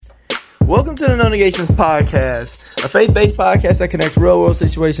Welcome to the No Negations Podcast, a faith-based podcast that connects real-world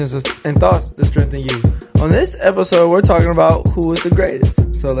situations and thoughts to strengthen you. On this episode, we're talking about who is the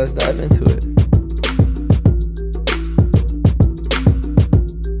greatest. So let's dive into it.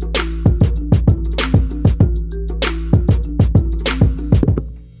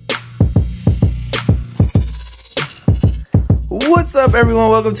 What's up, everyone?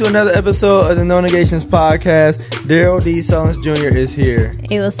 Welcome to another episode of the No Negations Podcast. Darrell Dee Sullins Jr. is here.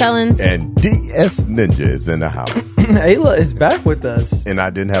 Ayla Sullins. And DS Ninja is in the house. Ayla is back with us. And I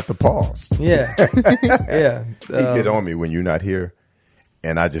didn't have to pause. Yeah. Yeah. You get on me when you're not here.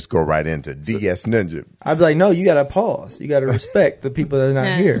 And I just go right into DS Ninja. I'd be like, no, you got to pause. You got to respect the people that are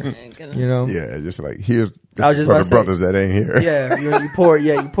not here. You know? Yeah, just like, here's I was just for the about to brothers that ain't here. Yeah, you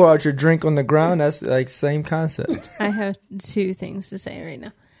pour out your drink on the ground. That's like same concept. I have two things to say right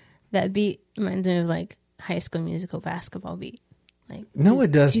now. That beat reminds me of like High School Musical basketball beat. Like, No,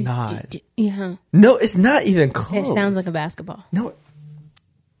 it does not. Yeah. No, it's not even close. It sounds like a basketball. No.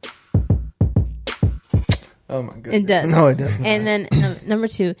 Oh my goodness. It does. No, it does not. And then number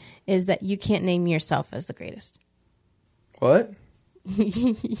two is that you can't name yourself as the greatest. What?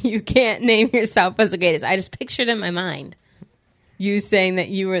 You can't name yourself as the greatest. I just pictured in my mind you saying that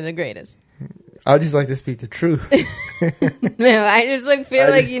you were the greatest. I would just like to speak the truth. No, I just feel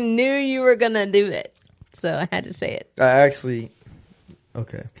like you knew you were going to do it. So I had to say it. I actually,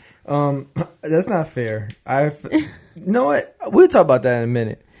 okay. That's not fair. You know what? We'll talk about that in a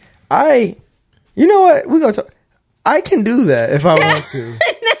minute. You know what? We're going to talk. I can do that if I want to.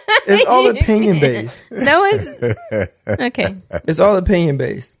 It's all opinion based. No one's okay. It's all opinion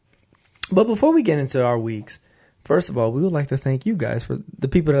based. But before we get into our weeks, first of all, we would like to thank you guys for the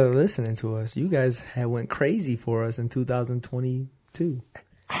people that are listening to us. You guys went crazy for us in 2022.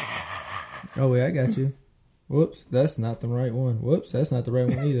 Oh wait, I got you. Whoops, that's not the right one. Whoops, that's not the right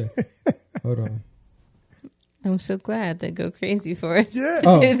one either. Hold on. I'm so glad they go crazy for us to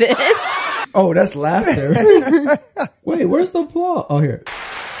Oh. do this. Oh, that's laughter. Wait, where's the applause? Oh, here.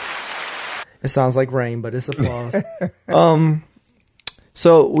 It sounds like rain, but it's applause.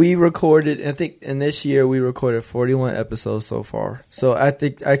 So we recorded, I think in this year we recorded 41 episodes so far. So I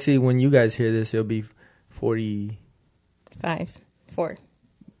think actually when you guys hear this, it'll be 40. 4.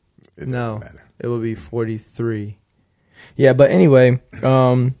 No, it will be 43. Yeah, but anyway,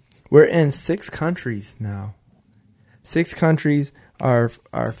 we're in 6 countries now. 6 countries. Our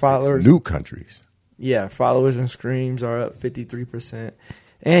followers, New countries. Yeah, followers and streams are up 53%.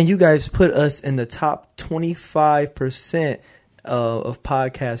 And you guys put us in the top 25% of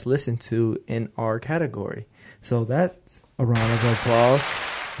podcasts listened to in our category. So that's a round of applause.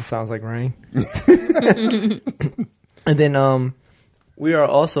 It sounds like rain. And then we are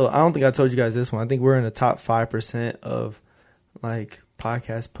also, I don't think I told you guys this one. I think we're in the top 5% of like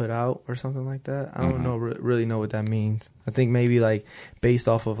podcasts put out or something like that. I don't really know what that means. I think maybe like based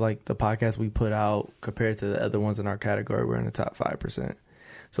off of like the podcast we put out compared to the other ones in our category, we're in the top 5%.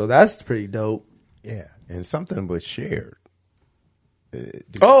 So that's pretty dope. Yeah, and something was shared.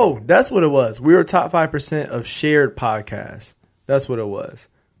 That's what it was. We were top 5% of shared podcasts. That's what it was.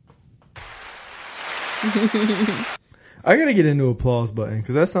 I got to get into applause button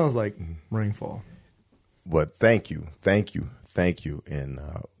because that sounds like rainfall. But thank you. And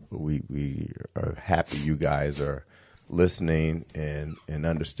we are happy you guys are listening and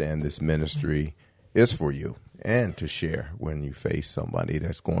understand this ministry is for you and to share when you face somebody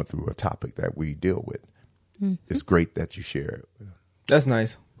that's going through a topic that we deal with. Mm-hmm. It's great that you share it. That's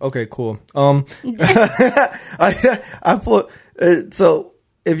nice. Okay, cool. I put so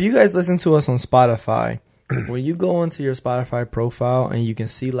if you guys listen to us on Spotify, when you go into your Spotify profile and you can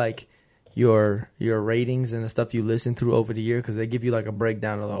see like your ratings and the stuff you listen to over the year, because they give you like a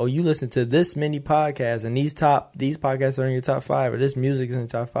breakdown of like, you listen to this many podcasts and these podcasts are in your top 5 or this music is in the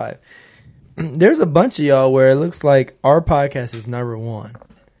top 5. There's a bunch of y'all where it looks like our podcast is number 1.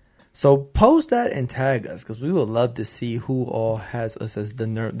 So post that and tag us because we would love to see who all has us as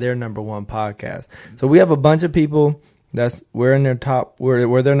their number 1 podcast. So we have a bunch of people we're in their top,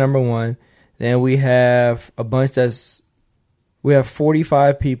 we're their number 1. Then we have a bunch we have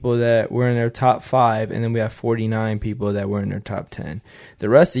 45 people that were in their top 5, and then we have 49 people that were in their top 10. The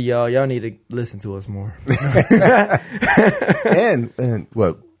rest of y'all need to listen to us more. and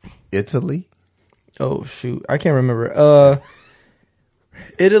what, Italy? Oh, shoot. I can't remember.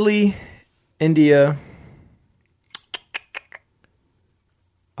 Italy, India,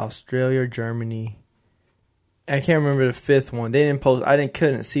 Australia, Germany. I can't remember the 5th one. They didn't post.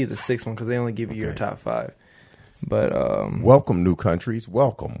 Couldn't see the 6th one because they only give you your top 5. But welcome, new countries.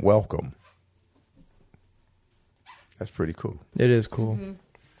 Welcome. That's pretty cool. It is cool. Mm-hmm.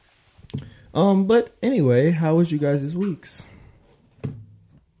 But anyway, how was you guys' weeks?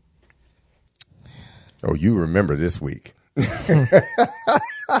 Oh, you remember this week.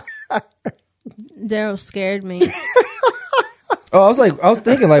 Darrell scared me. Oh, I was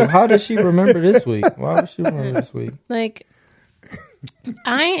thinking, like, how does she remember this week? Why would she remember this week? Like,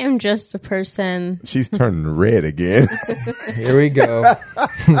 I am just a person. She's turning red again. Here we go.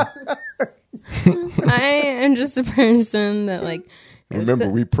 I am just a person that, like, Remember,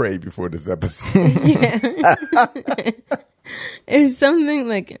 we prayed before this episode. it's something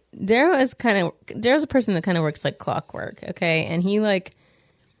like Darrell's a person that kind of works like clockwork. Okay. And he, like,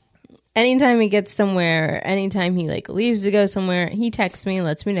 anytime he gets somewhere, anytime he, like, leaves to go somewhere, he texts me and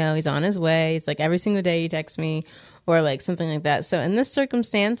lets me know he's on his way. It's like every single day he texts me or, like, something like that. So in this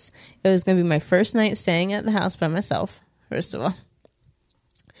circumstance, it was going to be my first night staying at the house by myself, first of all.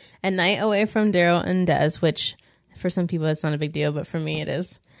 A night away from Darrell and Des, which for some people that's not a big deal, but for me it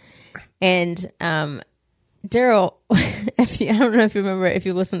is. And Darrell, I don't know if you remember, if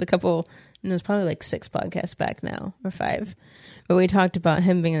you listened to a couple, it was probably like 6 podcasts back now, or 5, but we talked about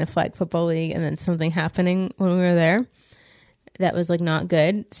him being in the flag football league and then something happening when we were there that was, like, not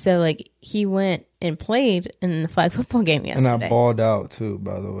good. So, like, he went and played in the flag football game yesterday. And I balled out too,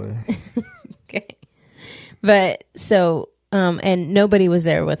 by the way. Okay. But so, and nobody was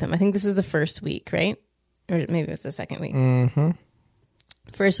there with him. I think this is the first week, right? Or maybe it was the second week. Mm-hmm.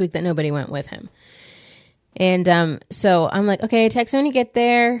 First week that nobody went with him. And so I'm like, okay, text me when you get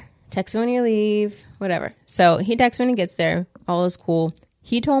there. Text me when you leave. Whatever. So he texts when he gets there. All is cool.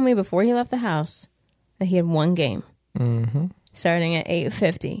 He told me before he left the house that he had one game. Mm-hmm. Starting at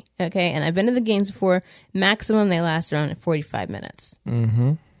 8:50. Okay. And I've been to the games before. Maximum they last around 45 minutes.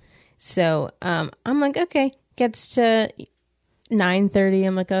 Mm-hmm. So I'm like, okay. Gets to 9:30.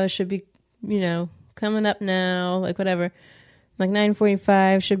 I'm like, oh, it should be, coming up now. Like, whatever. Like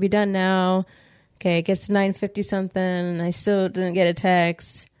 9:45, should be done now. Okay, it gets to 9:50 something, and I still didn't get a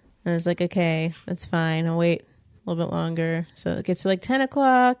text. And I was like, okay, that's fine. I'll wait a little bit longer. So it gets to like 10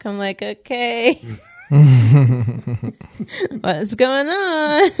 o'clock. I'm like, okay. What's going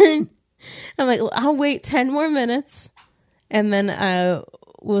on? I'm like, I'll wait 10 more minutes, and then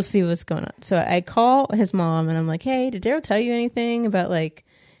we'll see what's going on. So I call his mom, and I'm like, hey, did Darrell tell you anything about, like,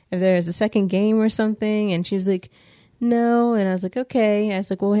 if there's a second game or something? And she's like, no. And I was like, okay. I was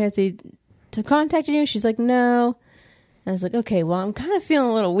like, well, has he contacted you? She's like, no. I was like, okay, well, I'm kind of feeling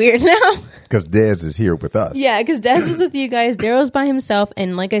a little weird now. Because Dez is here with us. Yeah, because Des was with you guys. Darrell's by himself.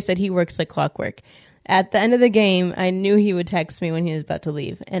 And like I said, he works like clockwork. At the end of the game, I knew he would text me when he was about to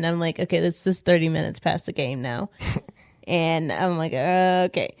leave. And I'm like, okay, this is 30 minutes past the game now. And I'm like,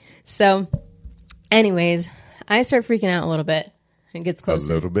 okay. So anyways, I start freaking out a little bit. It gets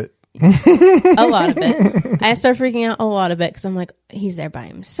closer. A little bit. A lot of it. I start freaking out a lot of it because I'm like, he's there by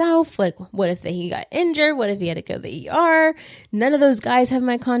himself. Like, what if he got injured? What if he had to go to the ER? None of those guys have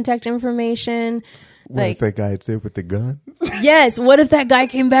my contact information. What if that guy's there with the gun? Yes. What if that guy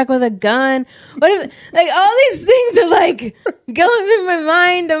came back with a gun? What if, like, all these things are like going through my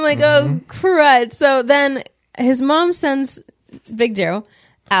mind. I'm like, oh, crud. So then his mom sends Big Darrell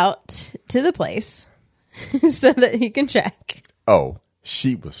out to the place so that he can check. Oh.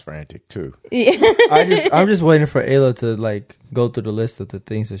 She was frantic too. Yeah. I'm just waiting for Ayla to, like, go through the list of the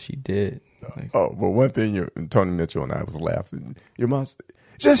things that she did. Like, but one thing, Tony Mitchell and I was laughing. Your mom said,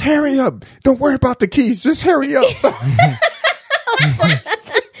 just hurry up. Don't worry about the keys. Just hurry up.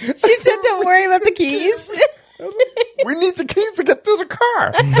 She said, don't worry about the keys. We need the keys to get through the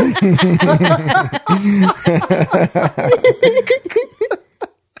car.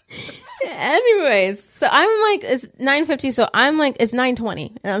 Anyways, so I'm like, it's 9:50, so I'm like, it's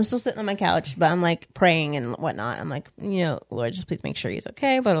 9:20, and I'm still sitting on my couch, but I'm like praying and whatnot. I'm like, Lord, just please make sure he's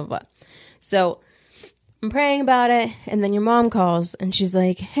okay, blah, blah, blah. So I'm praying about it, and then your mom calls, and she's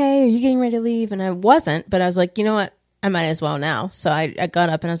like, hey, are you getting ready to leave? And I wasn't, but I was like, you know what? I might as well now. So I got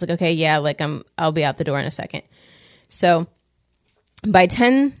up, and I was like, okay, yeah, like I'll be out the door in a second. So by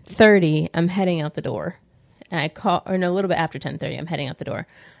 10:30, I'm heading out the door. And I call, or no, a little bit after 10:30, I'm heading out the door.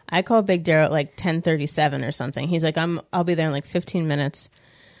 I called Big Darrell at like 10:37 or something. He's like, I'll be there in like 15 minutes,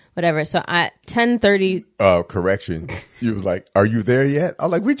 whatever. So at 10:30, correction, you was like, are you there yet?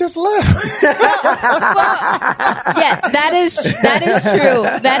 I'm like, we just left. well, yeah, that is true.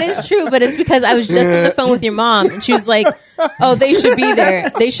 That is true. But it's because I was just on the phone with your mom, and she was like, oh, they should be there.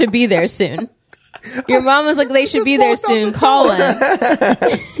 They should be there soon. Your mom was like, they should be there soon. Call him.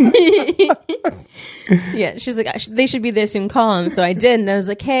 Yeah, she's like, they should be there soon. Call him. So I did, and I was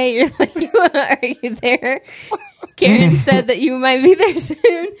like, hey, you're like, are you there? Karen said that you might be there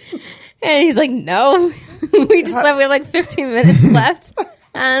soon. And he's like, no. We just left. We had like 15 minutes left.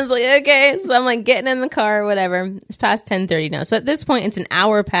 And I was like, okay. So I'm like getting in the car or whatever. It's past 10:30 now. So at this point, it's an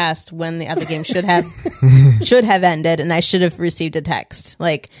hour past when the other game should have ended, and I should have received a text.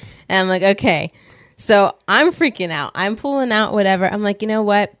 Like, and I'm like, okay. So I'm freaking out. I'm pulling out whatever. I'm like, you know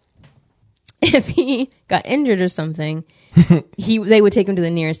what? If he got injured or something, they would take him to the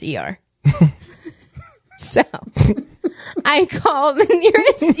nearest ER. So I called the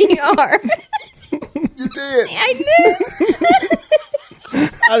nearest ER. You did. I did.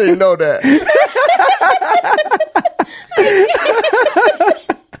 I didn't know that.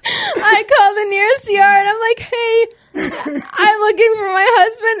 I called the nearest ER and I'm like, hey, I'm looking for my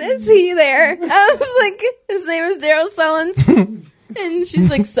husband. Is he there? I was like, his name is Darrell Sullins. And she's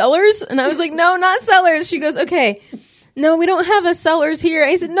like, Sellers? And I was like, no, not Sellers. She goes, okay. No, we don't have a Sellers here.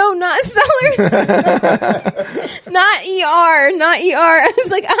 I said, no, not Sellers. Not ER, not ER. I was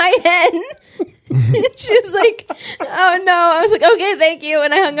like, IN. She was like, oh no. I was like, okay, thank you.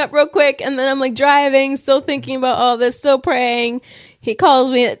 And I hung up real quick. And then I'm like driving, still thinking about all this, still praying. He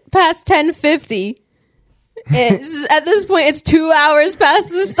calls me at past 10:50. At this point, it's 2 hours past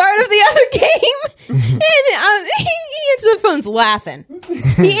the start of the other game. And he answers the phone's laughing.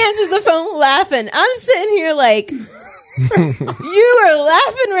 He answers the phone laughing. I'm sitting here like, you are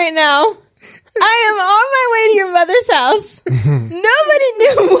laughing right now. I am on my way to your mother's house. Nobody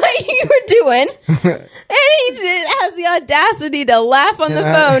knew what you were doing. And he just has the audacity to laugh on the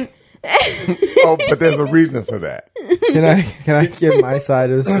phone. Oh, but there's a reason for that. Can I give my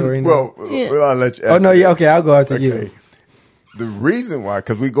side of the story now? Well, I'll let you. Oh no, yeah, okay, I'll go after you. The reason why,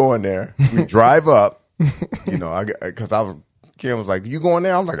 because we go in there, we drive up. You know, because Kim was like, "You going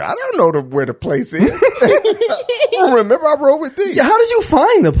there?" I'm like, "I don't know where the place is." Remember, I rode with thee. Yeah, how did you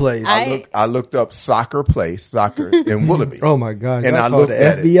find the place? I looked up soccer in Willoughby. Oh my gosh! And I looked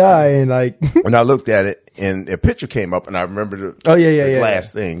at FBI and like, and I looked at it, and a picture came up, and I remember the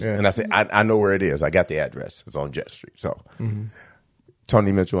glass things, and I said, I know where it is. I got the address. It's on Jet Street. So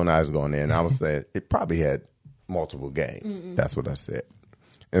Tony Mitchell and I was going there, and I was saying it probably had multiple games. Mm-mm. That's what I said.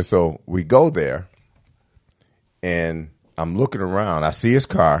 And so we go there, and I'm looking around. I see his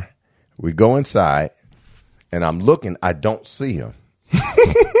car. We go inside. And I'm looking, I don't see him.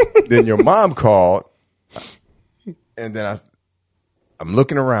 Then your mom called, and then I'm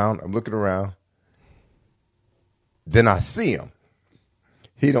looking around. Then I see him.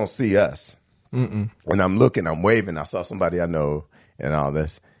 He don't see us. Mm-mm. And I'm looking, I'm waving. I saw somebody I know and all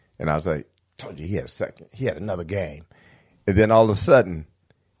this. And I was like, told you he had another game. And then all of a sudden,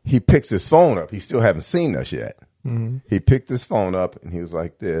 he picks his phone up. He still haven't seen us yet. Mm-hmm. He picked his phone up and he was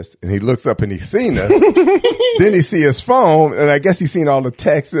like this, and he looks up and he's seen us. Then he see his phone, and I guess he's seen all the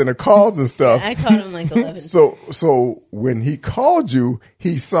texts and the calls and stuff. Yeah, I called him like 11. So when he called you,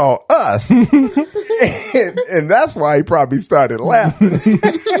 he saw us, and that's why he probably started laughing.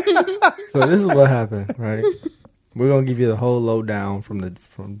 So this is what happened, right? We're gonna give you the whole lowdown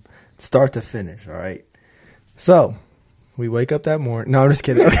from start to finish. All right. So we wake up that morning. No, I'm just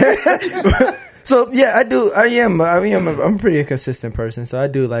kidding. Okay. So yeah, I'm a pretty consistent person. So I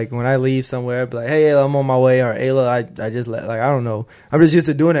do, like, when I leave somewhere, I'd be like, hey, Ayla, I'm on my way, or Ayla, I just I don't know. I'm just used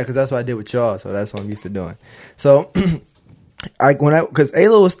to doing that because that's what I did with y'all. So that's what I'm used to doing. So because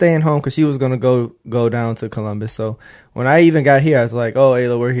Ayla was staying home because she was gonna go down to Columbus. So when I even got here, I was like, oh,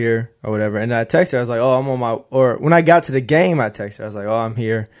 Ayla, we're here or whatever. And I texted her, I was like, oh, I'm on my. Or when I got to the game, I texted her, I was like, oh, I'm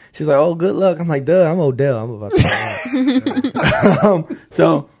here. She's like, oh, good luck. I'm like, duh, I'm Odell. I'm about to.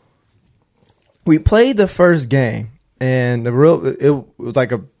 So. We played the first game, and it was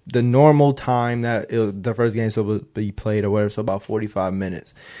like the normal time that the first game would be played or whatever, so about 45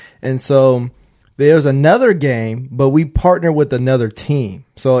 minutes. And so there was another game, but we partnered with another team,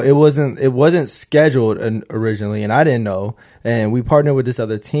 so it wasn't scheduled originally, and I didn't know. And we partnered with this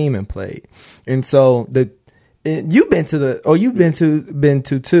other team and played. And so you've been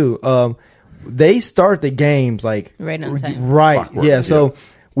to too. They start the games like right on time. Right, Clockwork, yeah. So.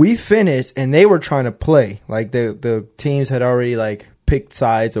 We finished, and they were trying to play. Like, the teams had already, like, picked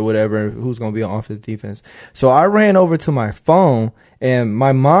sides or whatever, who's going to be on offense, defense. So I ran over to my phone, and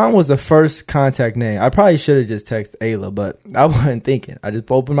my mom was the first contact name. I probably should have just texted Ayla, but I wasn't thinking. I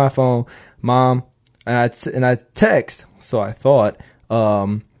just opened my phone, Mom, and I text. So I thought,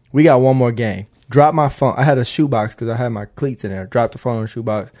 we got one more game. Dropped my phone. I had a shoebox because I had my cleats in there. Dropped the phone in the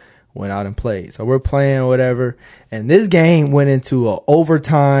shoebox. Went out and played. So we're playing or whatever. And this game went into an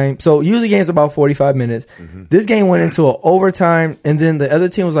overtime. So usually games are about 45 minutes. Mm-hmm. This game went into an overtime. And then the other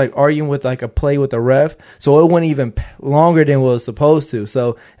team was like arguing with like a play with the ref. So it went even longer than what it was supposed to.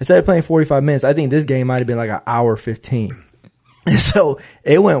 So instead of playing 45 minutes, I think this game might have been like an hour 15. And so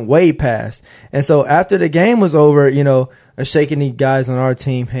it went way past. And so after the game was over, shaking the guys on our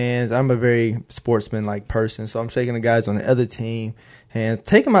team hands. I'm a very sportsman-like person, so I'm shaking the guys on the other team hands,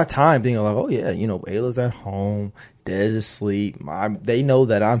 taking my time, thinking like, oh yeah, Ayla's at home, Dez is asleep. They know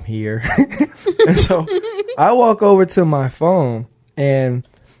that I'm here. And so I walk over to my phone, and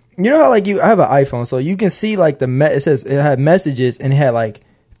you know how I have an iPhone, so you can see like it says it had messages, and it had like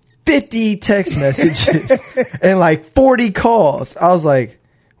 50 text messages and like 40 calls. I was like,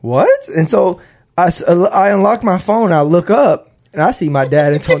 what? And so I unlock my phone, I look up, and I see my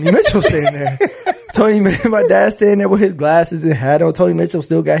dad and Tony Mitchell sitting there. My dad's sitting there with his glasses and hat on. Tony Mitchell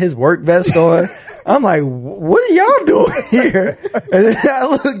still got his work vest on. I'm like, what are y'all doing here? And then I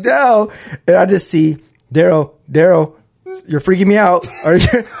look down, and I just see Darrell, you're freaking me out.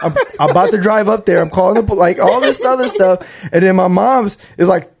 I'm about to drive up there. I'm calling like all this other stuff. And then my mom's is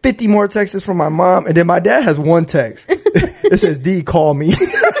like 50 more texts from my mom. And then my dad has one text. It says, D, call me.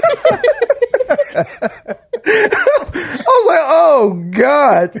 I was like, oh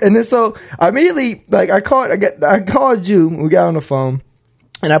God. And then so I immediately, like, I called you. We got on the phone,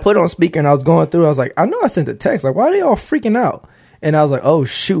 and I put it on speaker, and I was going through. I was like, I know I sent a text. Like, why are they all freaking out? And I was like, oh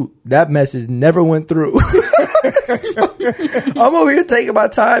shoot, that message never went through. So, I'm over here taking my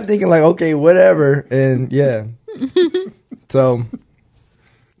time thinking like, okay, whatever. And yeah. So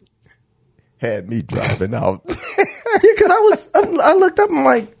had me driving out. Yeah, because I looked up, I'm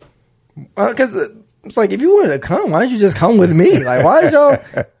like, because it's like, if you wanted to come, why didn't you just come with me? Like, why did y'all?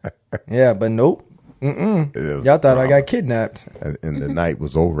 Yeah, but nope. Y'all thought I got kidnapped. And the night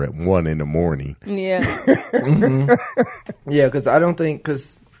was over at 1 a.m. Yeah. Yeah, because I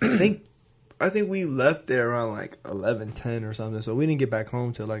think we left there around like 11:10 or something, so we didn't get back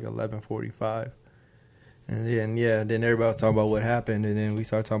home till like 11:45. And then everybody was talking about what happened, and then we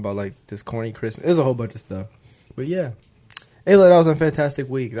started talking about like this corny Christmas. There's a whole bunch of stuff. But yeah. Ayla, that was a fantastic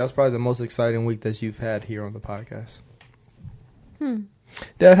week. That was probably the most exciting week that you've had here on the podcast.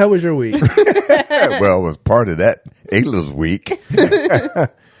 Dad, how was your week? Well, it was part of that Ayla's week.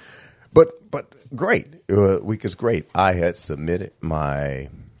 But great. Week is great. I had submitted my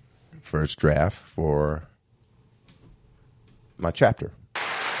first draft for my chapter.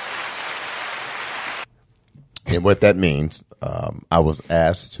 And what that means, I was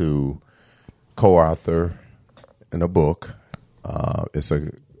asked to co-author in a book. It's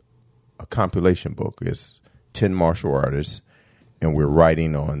a compilation book. It's 10 martial artists, and we're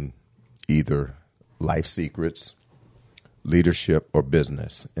writing on either life secrets, leadership, or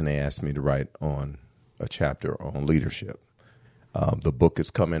business. And they asked me to write on a chapter on leadership. The book is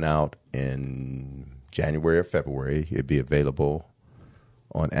coming out in January or February. It'll be available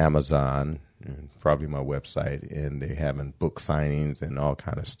on Amazon and probably my website. And they're having book signings and all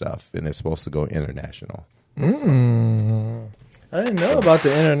kind of stuff. And it's supposed to go international. I didn't know about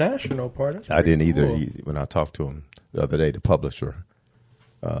the international part. I didn't either. Cool. When I talked to him the other day, the publisher,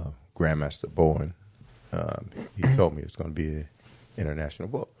 Grandmaster Bowen, he told me it's going to be an international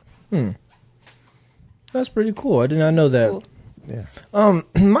book. That's pretty cool. I did not know that. Cool. Yeah.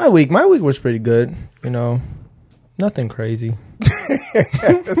 My week was pretty good. Nothing crazy.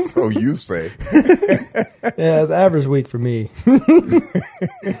 So you say. Yeah, it's an average week for me.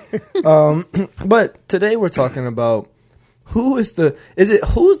 But today we're talking about who's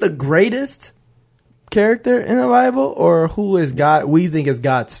the greatest character in the Bible, or who is God? We think is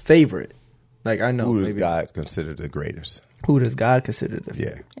God's favorite. Like, I know Who does God consider the greatest? Who does God consider the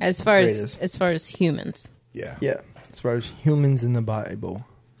Yeah. As far Greatest. as humans. Yeah. Yeah, as far as humans in the Bible.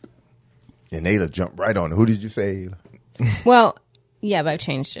 And Ayla jumped right on it. Who did you say, Ayla? Well, yeah, but I've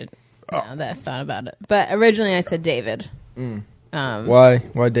changed it now that I've thought about it. But originally I said David.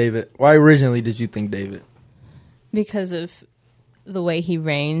 Why David? Why originally did you think David? Because of the way he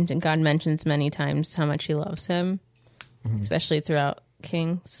reigned, and God mentions many times how much he loves him, especially throughout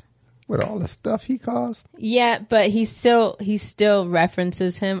Kings. With all the stuff he caused? Yeah, but he still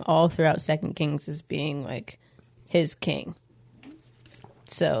references him all throughout 2 Kings as being like his king.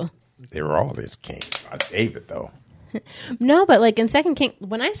 So They were all his king. Not David, though. no, but like in 2 Kings,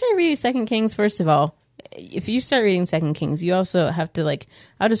 when I started reading 2 Kings, first of all, if you start reading 2 Kings, you also have to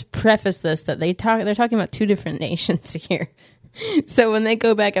I'll just preface this that they're talking about two different nations here. So when they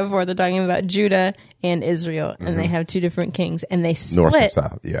go back and forth, they're talking about Judah and Israel, and they have two different kings, and they split. North and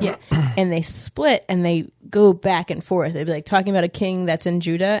south, yeah. And they split, and they go back and forth. They'd be like talking about a king that's in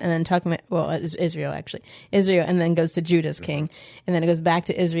Judah, and then talking about, it's Israel, actually. Israel, and then goes to Judah's king. And then it goes back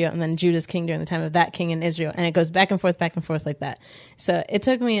to Israel, and then Judah's king during the time of that king in Israel. And it goes back and forth like that. So it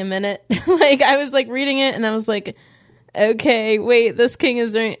took me a minute. I was reading it, and I was like, okay, wait, this king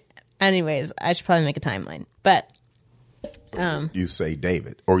is doing... Anyways, I should probably make a timeline. But... You say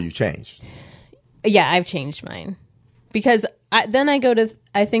David, or you changed. Yeah, I've changed mine. Because I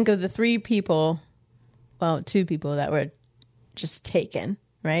think of the 3 people, well, 2 people that were just taken,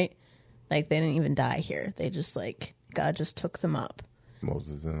 right? Like they didn't even die here. They just like, God just took them up.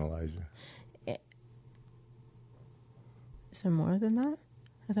 Moses and Elijah. Is there more than that?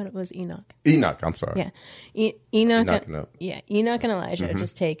 I thought it was Enoch. Enoch, I'm sorry. Yeah. Enoch Enoch and Elijah are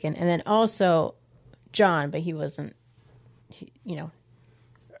just taken. And then also John, but he wasn't,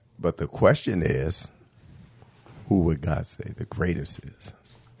 But the question is, who would God say the greatest is?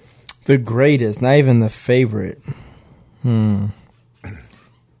 The greatest, not even the favorite.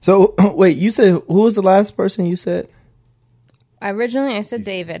 So, wait, you said, who was the last person you said? Originally, I said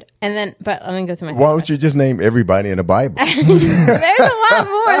David, and then, but let me go through my. Why don't you just name everybody in the Bible? There's a lot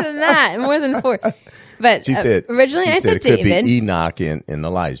more than that, more than 4. But She said originally I said it could David. be Enoch and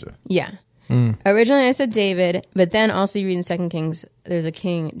Elijah. Yeah. Originally I said David, but then also you read in 2 Kings, there's a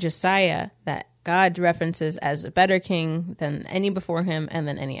king Josiah that God references as a better king than any before him and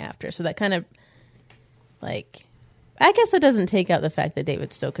than any after. So that kind of like, I guess that doesn't take out the fact that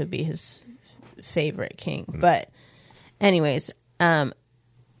David still could be his favorite king, but. Anyways, but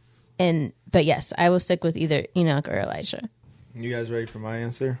yes, I will stick with either Enoch or Elijah. You guys ready for my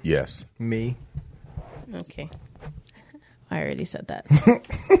answer? Yes. Me. Okay. I already said that.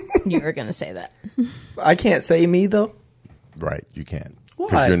 You were going to say that. I can't say me, though. Right, you can't. Why?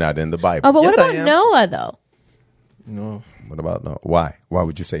 Because you're not in the Bible. Oh, but Yes, what I about am. Noah, though? No. What about Noah? Why? Why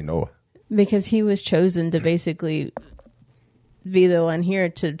would you say Noah? Because he was chosen to basically be the one here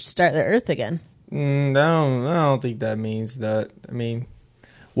to start the earth again. I don't think that means that. I mean,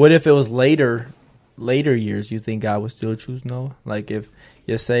 what if it was later years? You think God would still choose Noah? Like if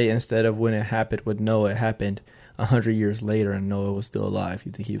you say instead of when it happened with Noah, it happened 100 years later and Noah was still alive.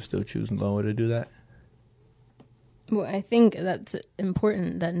 You think he would still choose Noah to do that? Well, I think that's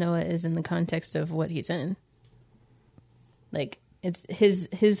important that Noah is in the context of what he's in. Like it's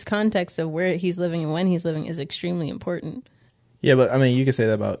his context of where he's living and when he's living is extremely important. Yeah, but I mean, you can say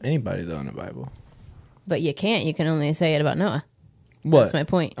that about anybody though in the Bible. But you can't. You can only say it about Noah. What? That's my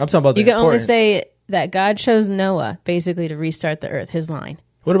point. I'm talking about the You can only importance. say that God chose Noah basically to restart the earth, his line.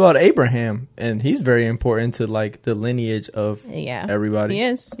 What about Abraham? And he's very important to like the lineage of everybody. He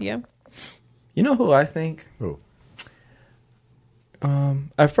is, yeah. You know who I think? Who?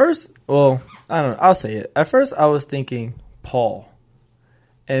 At first, well, I don't know. I'll say it. At first, I was thinking Paul.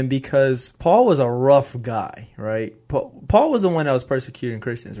 And because Paul was a rough guy, right? Paul was the one that was persecuting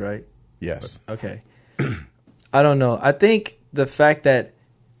Christians, right? Yes. Okay. I don't know. I think the fact that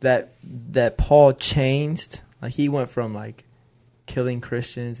Paul changed, like he went from like killing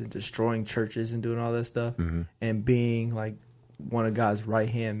Christians and destroying churches and doing all that stuff and being like one of God's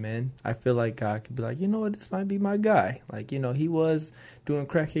right-hand men, I feel like God could be like, you know what, this might be my guy. Like, you know, he was doing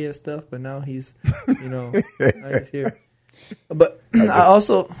crackhead stuff, but now he's, you know, now he's here. But I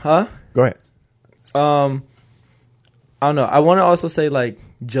also, Go ahead. I don't know. I want to also say like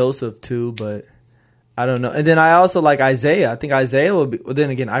Joseph too, but I don't know. And then I also like Isaiah. I think Isaiah will be. Well, then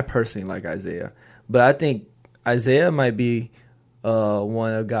again, I personally like Isaiah, but I think Isaiah might be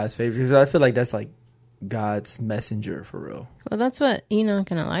one of God's favorites because I feel like that's like God's messenger for real. Well, that's what Enoch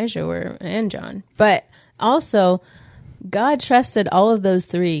and Elijah were, and John. But also, God trusted all of those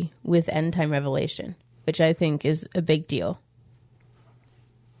 3 with end time revelation, which I think is a big deal.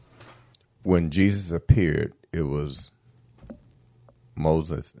 When Jesus appeared, it was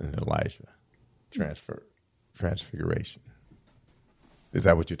Moses and Elijah. Transfiguration. Is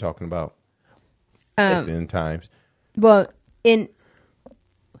that what you're talking about? At the end times? Well, he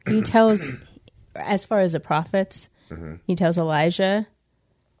tells, as far as the prophets, he tells Elijah,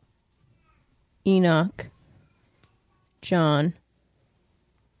 Enoch, John,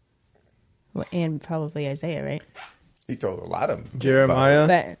 and probably Isaiah, right? He told a lot of them. Jeremiah.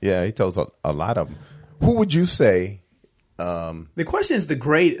 But Yeah, he told a lot of them. Who would you say? The question is the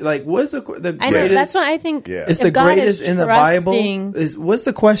great. Like, what's the greatest? I know, that's what I think. Yeah. It's if the God greatest is in the Bible. trusting- What's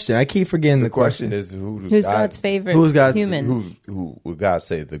the question? I keep forgetting The question is Who's God's favorite Who's God's- human? who would God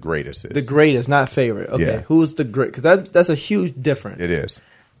say the greatest is? The greatest, not favorite. Okay, Yeah. who's the great? Because that's a huge difference. It is.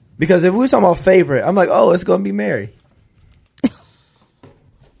 Because if we're talking about favorite, I'm like, oh, it's gonna be Mary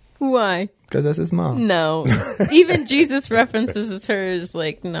Why? because that's his mom. No. Even Jesus references her as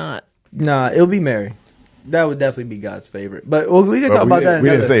like not. Nah, it'll be Mary. That would definitely be God's favorite. But well, we can But talk about that. we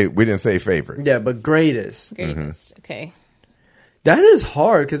another- didn't say favorite. Yeah, but greatest. Greatest. Okay. That is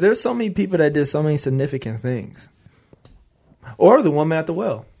hard because there's so many people that did so many significant things. Or the woman at the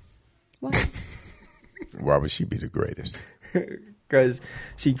well, What? Why would she be the greatest? because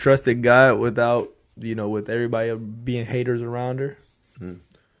she trusted God without, with everybody being haters around her.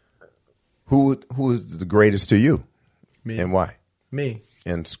 Who is the greatest to you? Me. And why? Me.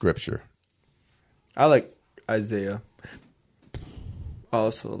 In Scripture. I like Isaiah. I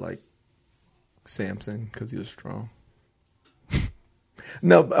also like Samson because he was strong.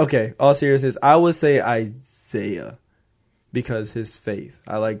 No, okay. All seriousness, I would say Isaiah because his faith.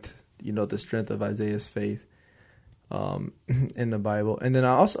 I liked, the strength of Isaiah's faith in the Bible. And then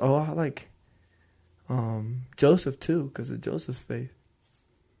I like Joseph too because of Joseph's faith.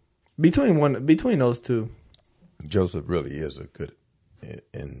 Between those two. Joseph really is a good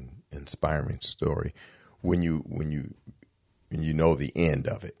and inspiring story when you know the end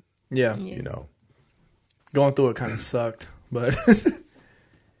of it. Yeah. Going through it kind of sucked, but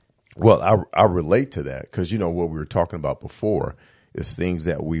well, I relate to that because what we were talking about before is things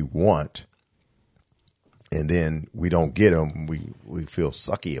that we want and then we don't get them. We feel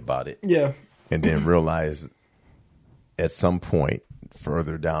sucky about it. Yeah. And then realize at some point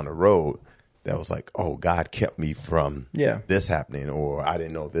further down the road that was like, oh, God kept me from this happening, or I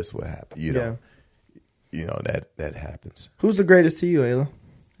didn't know this would happen. That happens. Who's the greatest to you, Ayla,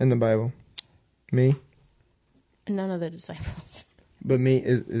 in the Bible? Me? None of the disciples. But me?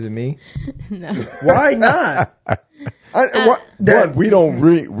 Is it me? No. Why not? We don't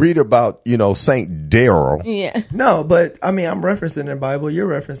read about, Saint Darrell. Yeah. No, but I'm referencing the Bible. You're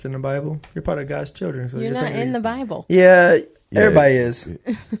referencing the Bible. You're part of God's children. So You're not in the Bible. Yeah, everybody is.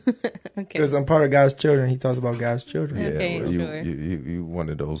 Okay. Because I'm part of God's children. He talks about God's children. Okay, sure. You one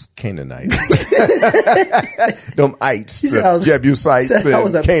of those Canaanites. Them ites, Jebusites,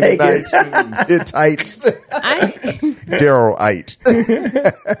 and Canaanites, and Hittites. Darrell-ite.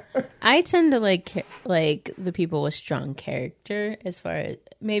 I tend to like the people with strong character as far as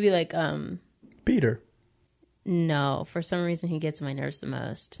maybe like Peter. No, for some reason he gets on my nerves the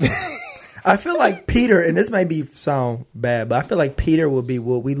most. I feel like Peter, and this might sound bad, but I feel like Peter will be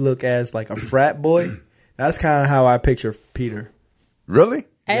what we look as like a frat boy. That's kind of how I picture Peter. Really?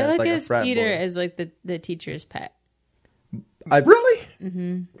 I look at Peter as like the teacher's pet. Really?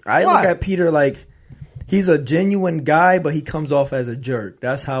 Mm-hmm. I look at Peter like he's a genuine guy, but he comes off as a jerk.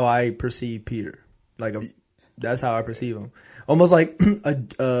 That's how I perceive Peter. That's how I perceive him. Almost like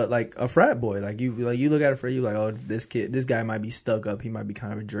a frat boy. Like you look at it for you like, oh, this guy might be stuck up. He might be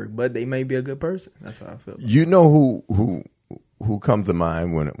kind of a jerk, but they may be a good person. That's how I feel. You know who comes to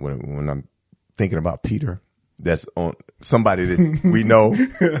mind when I'm thinking about Peter? That's on somebody that we know.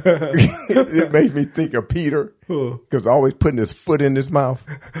 It makes me think of Peter because always putting his foot in his mouth.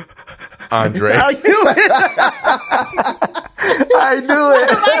 Andre. I knew it. I knew it.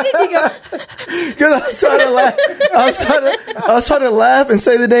 Why did he go? Because I was trying to laugh. I was trying to laugh and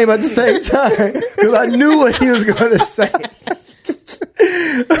say the name at the same time because I knew what he was going to say.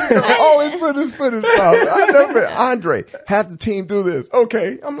 Always put his foot in his mouth. I never Andre. Have the team do this.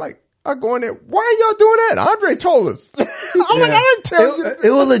 Okay, I'm like. I go in there. Why are y'all doing that? Andre told us. I'm like, I didn't tell you.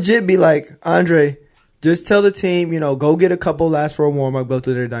 It will legit be like, Andre, just tell the team, go get a couple laps for a warm up, go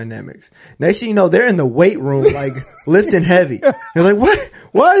through their dynamics. Next thing you know, they're in the weight room, like lifting heavy. You're like, what?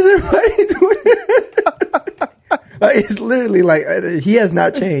 Why is everybody doing it? It's literally like he has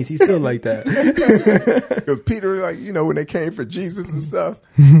not changed. He's still like that. Because Peter, when they came for Jesus and stuff,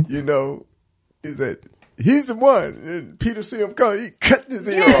 is that. He's the one. And Peter see him come. He cut his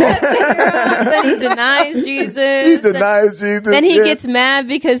ear off. Then he denies Jesus. He denies Jesus. Then he gets mad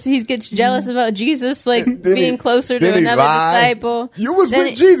because he gets jealous about Jesus, being closer to another disciple. You was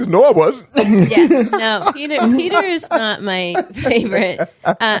with Jesus. No, I wasn't. Yeah, no. Peter is not my favorite.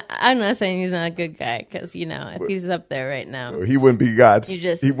 I'm not saying he's not a good guy because if he's up there right now, he wouldn't be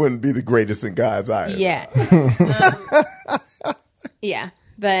he wouldn't be the greatest in God's eyes. Yeah. Yeah,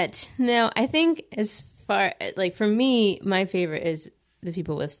 but no, I think as far for me, my favorite is the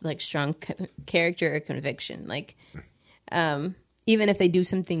people with strong character or conviction. Even if they do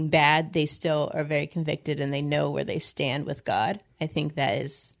something bad, they still are very convicted and they know where they stand with God. I think that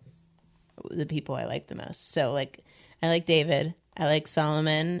is the people I like the most. So I like David. I like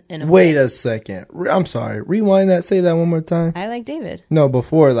Solomon. And wait a second. I'm sorry. Rewind that. Say that one more time. I like David. No,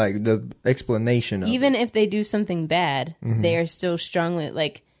 before the explanation of even it. If they do something bad, they are still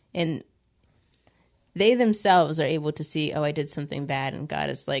strongly and they themselves are able to see, oh, I did something bad, and God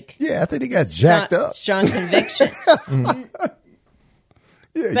is yeah, I think they got jacked up. Strong conviction.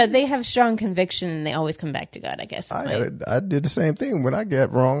 Yeah. But they have strong conviction, and they always come back to God, I guess. I did the same thing when I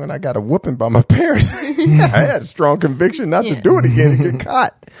got wrong, and I got a whooping by my parents. I had a strong conviction not to do it again and get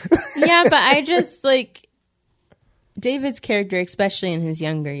caught. Yeah, but I just, David's character, especially in his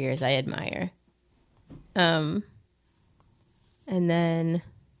younger years, I admire. And then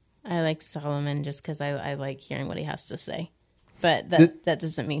I like Solomon just because I like hearing what he has to say. But that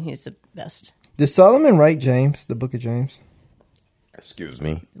doesn't mean he's the best. Did Solomon write James, the book of James? Excuse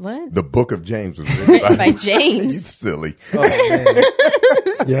me. What? The book of James was Written by you James. silly. Oh, man.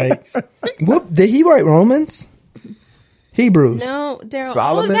 Yikes. Whoop, did he write Romans? Hebrews. No, Darrell. All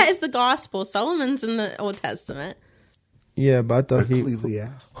of Solomon? that is the gospel. Solomon's in the Old Testament. Yeah, but I thought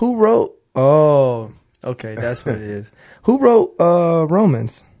Ecclesiastes. who wrote? Oh, okay, that's what it is. Who wrote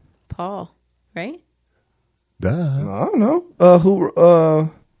Romans? Paul, right? Duh. I don't know.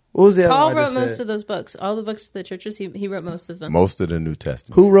 What was the other Paul one I wrote just most said? of those books. All the books of the churches, he wrote most of them. Most of the New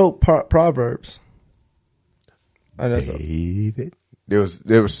Testament. Who wrote Proverbs? I know. David. There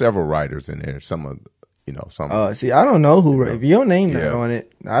were several writers in there. Some of some. See, I don't know who wrote. If you don't name that Yeah. on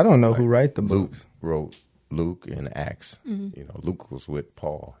it, I don't know who write the Luke books. wrote Luke and Acts. Mm-hmm. Luke was with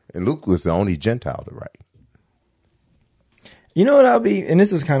Paul, and Luke was the only Gentile to write. You know what I'll be, and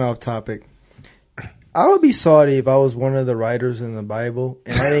this is kind of off topic. I would be salty if I was one of the writers in the Bible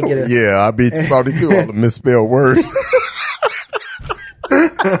and I didn't get a. Yeah, I'd be salty too. All the misspelled words.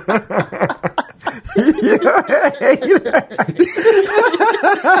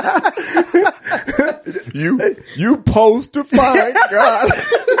 You supposed to find God.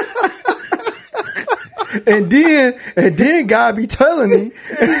 And then God be telling me.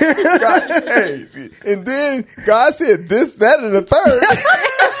 God, hey, and then God said this, that, and the third.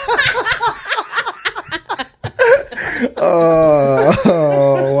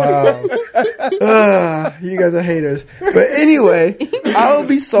 Oh wow. You guys are haters. But anyway, I would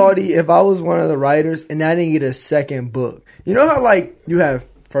be salty if I was one of the writers and I didn't get a second book. You know how like you have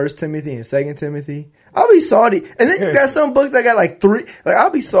 1 Timothy and 2 Timothy? I'll be salty. And then you got some books that got like 3. Like I'll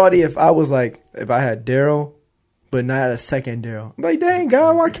be salty if I was like, if I had Darrell, but not a second Darrell. I'm like, dang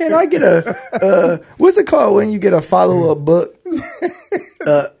God, why can't I get a what's it called when you get a follow-up book?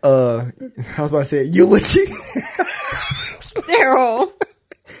 I was about to say eulogy. Darrell.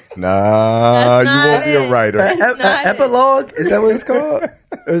 Nah, That's you won't not be a it. writer. Not it. Epilogue? Is that what it's called?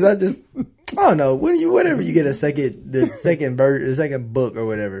 Or is that just I don't know. Whenever you get the second book or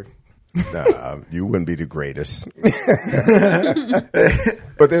whatever. Nah, you wouldn't be the greatest.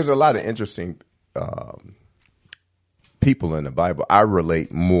 But there's a lot of interesting people in the Bible. I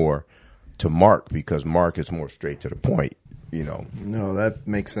relate more to Mark because Mark is more straight to the point. No, that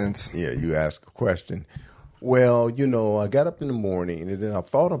makes sense. Yeah, you ask a question. Well, I got up in the morning and then I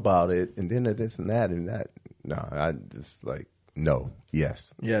thought about it and then this and that and that. No, I just like, no,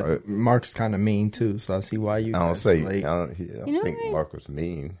 yes. Yeah, Mark's kind of mean too, so I see why you. I don't guys say, relate. I don't think what? Mark was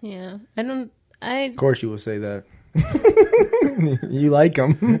mean. Yeah. Of course, you will say that. You like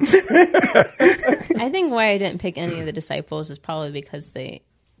him. I think why I didn't pick any of the disciples is probably because they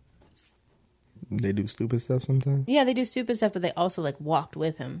do stupid stuff sometimes. Yeah, they do stupid stuff, but they also like walked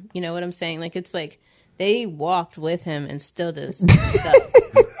with him. You know what I'm saying? Like it's like they walked with him and still did stupid stuff.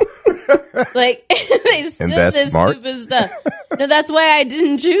 Like they still did stupid stuff. No, that's why I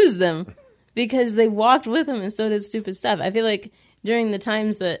didn't choose them because they walked with him and still did stupid stuff. I feel like during the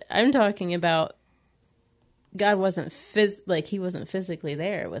times that I'm talking about, God wasn't he wasn't physically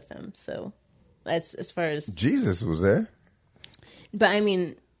there with them. So that's as far as Jesus was there. But I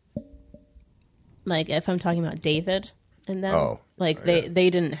mean, like if I'm talking about David and them, they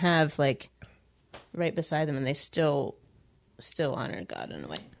didn't have like right beside them, and they still honored God in a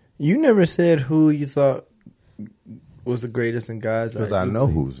way. You never said who you thought was the greatest in God's eyes. Because I know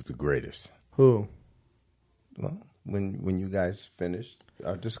who's the greatest. Who? Well, when you guys finish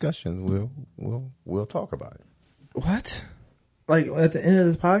our discussion, we'll talk about it. What? Like at the end of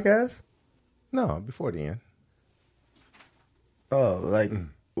this podcast? No, before the end. Oh, like.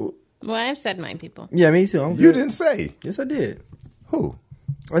 Well, I've said mine, people. Yeah, me too. I'm You good. didn't say. Yes, I did. Who?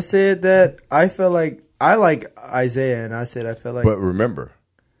 I said that I felt like I like Isaiah, and I said I felt like. But remember,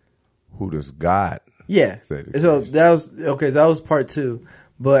 who does God? Yeah. say the So greatest? that was okay. That was part 2,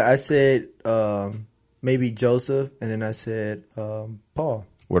 but I said maybe Joseph, and then I said Paul.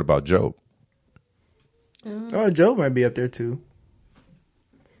 What about Job? Oh, Job might be up there too.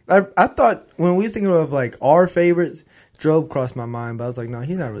 I thought when we was thinking of like our favorites, Job crossed my mind, but I was like, no,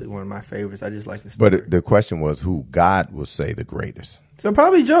 he's not really one of my favorites. I just like his story. But the question was who God will say the greatest. So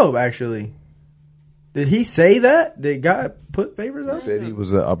probably Job, actually. Did he say that? Did God put favorites He on? said he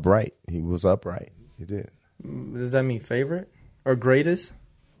was upright. He was upright. He did. Does that mean favorite or greatest?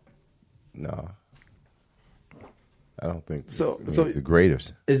 No. I don't think So he's the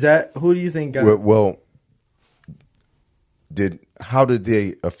greatest. Is that who do you think God? Well, how did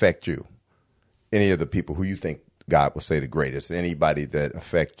they affect you? Any of the people who you think God will say the greatest? Anybody that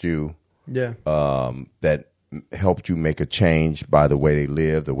affect you? Yeah. That helped you make a change by the way they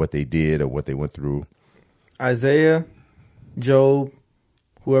lived or what they did or what they went through? Isaiah, Job,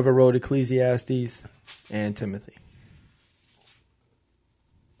 whoever wrote Ecclesiastes, and Timothy.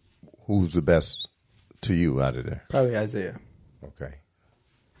 Who's the best to you out of there? Probably Isaiah. Okay.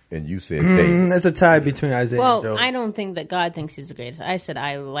 And you said David. It's a tie between Isaiah and Job. Well, I don't think that God thinks he's the greatest. I said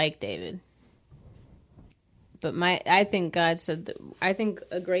I like David. But I think God said that, I think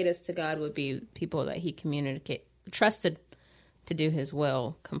a greatest to God would be people that he trusted to do his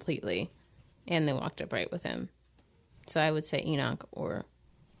will completely, and they walked upright with him. So I would say Enoch or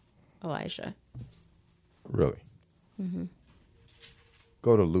Elijah. Really? Mm-hmm.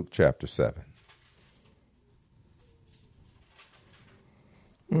 Go to Luke chapter 7.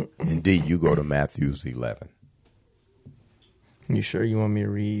 Indeed, you go to Matthew's 11. You sure you want me to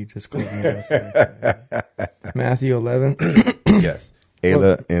read? Just go Matthew 11. Yes.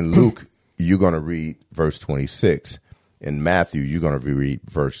 Ayla, in Luke, you're going to read verse 26. In Matthew, you're going to read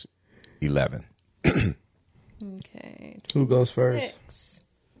verse 11. Okay. Who goes first?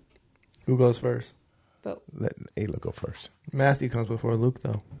 Who goes first? But Let Ayla go first. Matthew comes before Luke,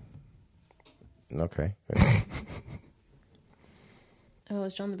 though. Okay. oh,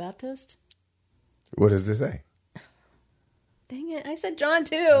 is John the Baptist? What does this say? Dang it! I said John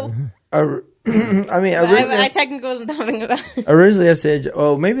too. I technically wasn't talking about. Originally, I said,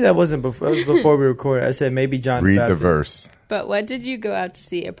 "Oh, maybe that wasn't before." It was before we recorded. I said maybe John. Read the the verse. But what did you go out to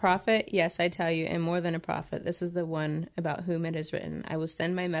see? A prophet? Yes, I tell you, and more than a prophet. This is the one about whom it is written, I will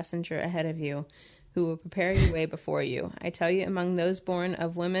send my messenger ahead of you, who will prepare your way before you. I tell you, among those born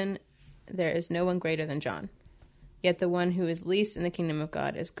of women, there is no one greater than John. Yet the one who is least in the kingdom of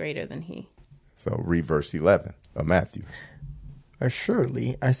God is greater than he. So read verse 11 of Matthew.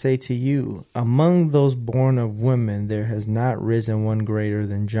 Assuredly, I say to you, among those born of women, there has not risen one greater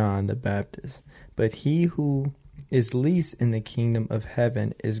than John the Baptist. But he who is least in the kingdom of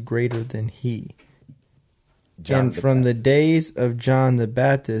heaven is greater than he. And from the days of John the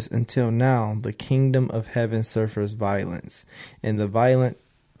Baptist until now, the kingdom of heaven suffers violence, and the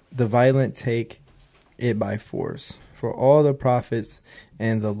violent take it by force. For all the prophets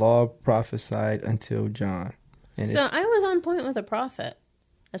and the law prophesied until John. So I was on point with a prophet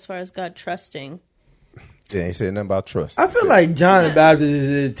as far as God trusting. They ain't said nothing about trust. I feel like John the Baptist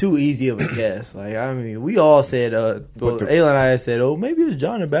is too easy of a guess. Like, I mean, we all said, Ayla and I said, oh, maybe it's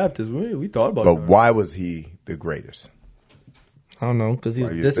John the Baptist. We thought about it. But why was he the greatest? I don't know, because he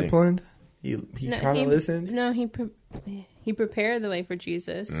was disciplined. He kind of listened. No, he prepared the way for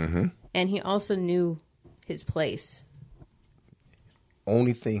Jesus, and he also knew his place.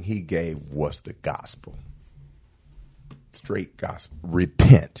 Only thing he gave was the gospel. Straight gospel.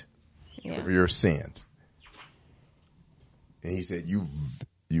 Repent of your sins. And he said, you,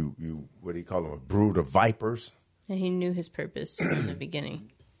 what do you call them? A brood of vipers. And he knew his purpose from the beginning.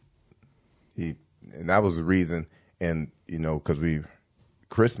 And that was the reason. And, because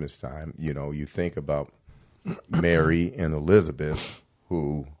Christmas time, you think about Mary and Elizabeth,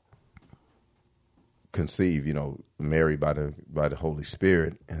 who conceived, Mary by the Holy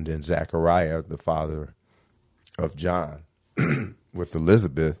Spirit, and then Zechariah, the father of John, with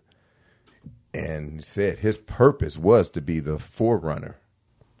Elizabeth, and said his purpose was to be the forerunner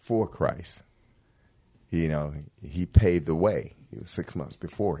for Christ. He paved the way. He was 6 months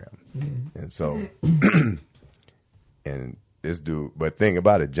before him. And so, and this dude, but thing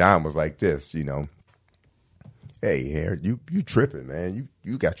about it, John was like this, hey, Herod, you tripping, man.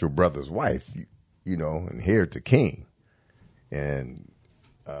 You got your brother's wife, and Herod the king. And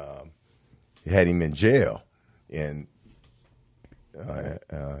he had him in jail. And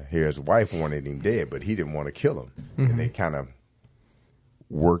Herod's wife wanted him dead, but he didn't want to kill him. And they kind of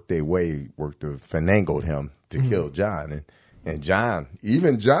finagled him to kill John. And John,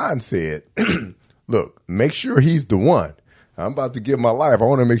 even John said, look, make sure he's the one. I'm about to give my life. I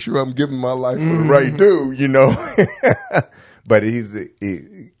want to make sure I'm giving my life for the right dude, But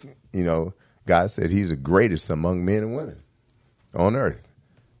God said he's the greatest among men and women on earth.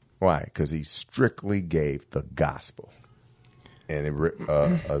 Why? Because he strictly gave the gospel and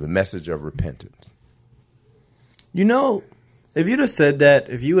the message of repentance. If you'd have said that,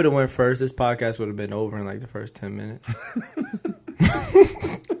 if you would have went first, this podcast would have been over in like the first 10 minutes.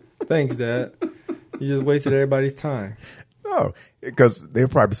 Thanks, Dad. You just wasted everybody's time. No, because they'll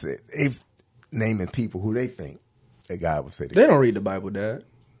probably say, they're naming people who they think that God would say. They don't read the Bible, Dad.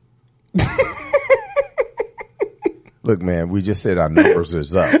 Look, man, we just said our numbers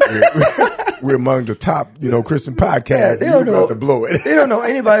is up. We're among the top, Christian podcasts. They don't know. About to blow it. They don't know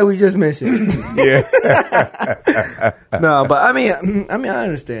anybody we just mentioned. Yeah. No, but I mean, I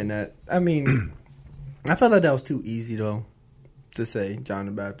understand that. I mean, I felt like that was too easy though to say John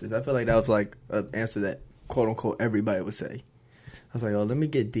the Baptist. I feel like that was like an answer that quote unquote everybody would say. was like, oh, let me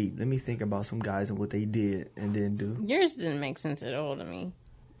get deep. Let me think about some guys and what they did and didn't do. Yours didn't make sense at all to me.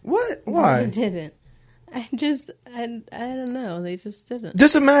 What? Why? It didn't. I don't know. They just didn't.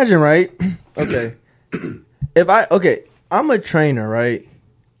 Just imagine, right? Okay. I'm a trainer, right?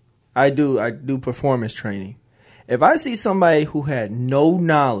 I do performance training. If I see somebody who had no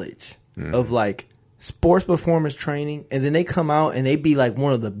knowledge of like sports performance training, and then they come out and they be like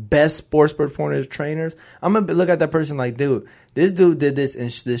one of the best sports performance trainers, I'm gonna look at that person like, dude, this dude did this in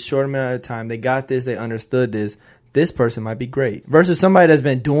this short amount of time. They got this. They understood this. This person might be great. Versus somebody that's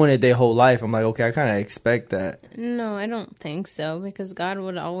been doing it their whole life. I'm like, okay, I kind of expect that. No, I don't think so, because God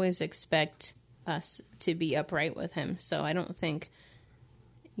would always expect us to be upright with him. So I don't think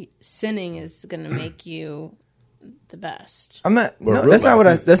sinning is going to make you the best. I'm not. No, that's not what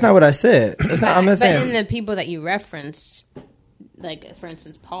I. That's not what I said. That's not. I'm not saying. But in the people that you referenced, like for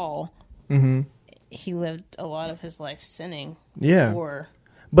instance, Paul, he lived a lot of his life sinning. Yeah.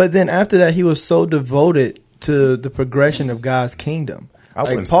 But then after that, he was so devoted to the progression of God's kingdom. I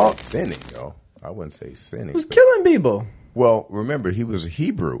wouldn't say sinning, though. I wouldn't say sinning. He was killing people. Well, remember, he was a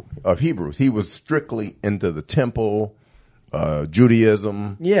Hebrew of Hebrews. He was strictly into the temple,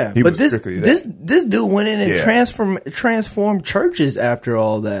 Judaism. Yeah, he but was this dude went in and transformed churches after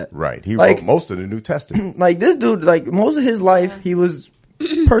all that. Right. He wrote most of the New Testament. Like this dude, like most of his life, he was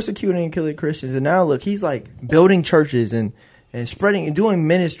persecuting and killing Christians, and now look, he's like building churches and spreading and doing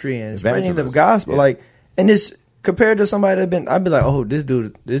ministry and spreading the gospel. Yeah. Like, and this compared to somebody I'd be like, oh, this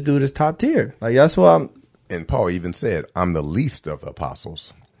dude is top tier. Like that's why I'm. And Paul even said, I'm the least of the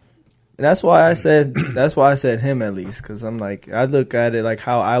apostles. That's why I said him at least, because I'm like, I look at it like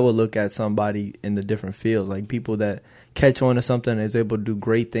how I would look at somebody in the different fields, like people that catch on to something and is able to do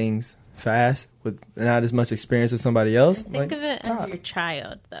great things fast with not as much experience as somebody else. Think of it as your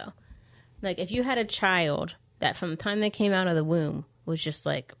child, though. Like if you had a child that from the time they came out of the womb was just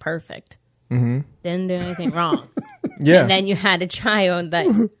like perfect, didn't do anything wrong. Yeah. And then you had a child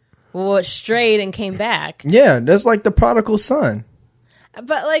that was strayed and came back. Yeah, that's like the prodigal son.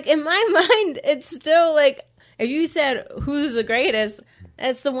 But like in my mind, it's still like if you said who's the greatest,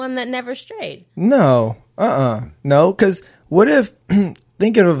 it's the one that never strayed. No, no, because what if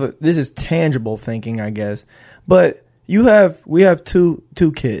thinking of this is tangible thinking, I guess. But we have two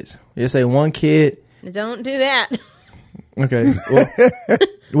kids. You say one kid. Don't do that. Okay,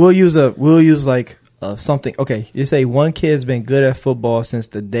 we'll use like something. Okay, you say one kid's been good at football since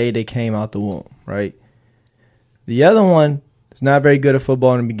the day they came out the womb, right? The other one is not very good at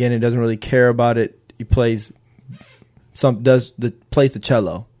football in the beginning. Doesn't really care about it. He plays the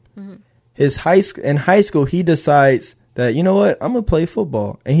cello. Mm-hmm. In high school, he decides that, you know what, I'm gonna play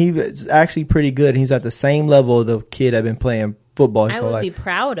football, and he's actually pretty good. He's at the same level of the kid that been playing football. I would be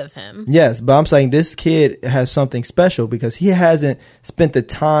proud of him. Yes, but I'm saying this kid has something special because he hasn't spent the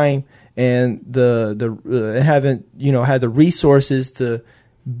time and haven't had the resources to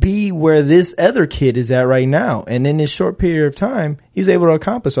be where this other kid is at right now. And in this short period of time, he's able to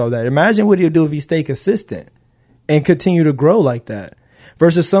accomplish all that. Imagine what he'll do if he stay consistent and continue to grow like that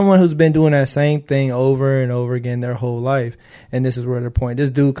versus someone who's been doing that same thing over and over again their whole life. And this is where the point.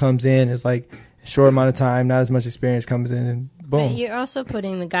 This dude comes in, it's like a short amount of time, not as much experience, comes in and boom. But you're also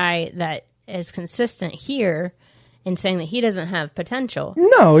putting the guy that is consistent here and saying that he doesn't have potential.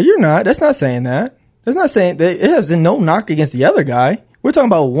 No, you're not. That's not saying that. That's not saying that. It has no knock against the other guy. We're talking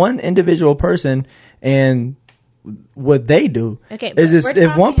about one individual person and what they do. Okay,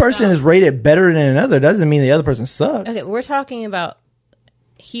 if one person is rated better than another, that doesn't mean the other person sucks. Okay, we're talking about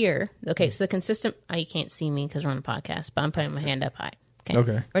here. Okay, so the consistent. Oh, you can't see me because we're on a podcast, but I'm putting my hand up high.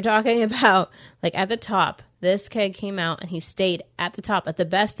 Okay. We're talking about like at the top. This kid came out and he stayed at the top, at the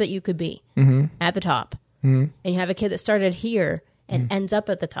best that you could be, at the top. Mm-hmm. And you have a kid that started here and ends up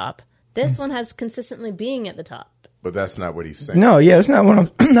at the top. This one has consistently being at the top. But that's not what he's saying. No, yeah, that's not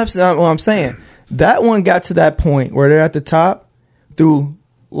what that's not what I'm saying. That one got to that point where they're at the top through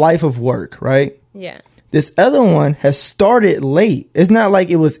life of work, right? Yeah. This other one has started late. It's not like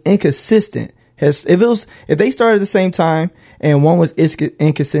it was inconsistent. If they started at the same time and one was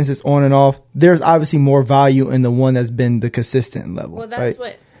inconsistent on and off, there's obviously more value in the one that's been the consistent level. Well, that's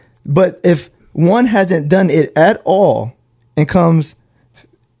right? But if one hasn't done it at all and comes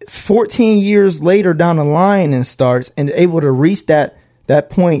 14 years later down the line and starts and able to reach that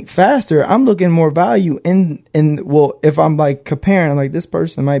point faster, I'm looking more value in if I'm like comparing, I'm like, this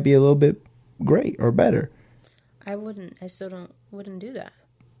person might be a little bit great or better. I still wouldn't do that.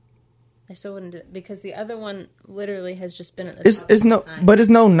 I still wouldn't do it because the other one literally has just been at the top. But it's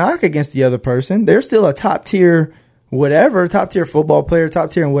no knock against the other person. They're still a top tier whatever, top tier football player, top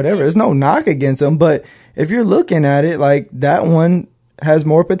tier and whatever. There's no knock against them, but if you're looking at it, like, that one has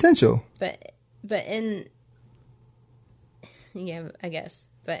more potential. But in, yeah, I guess.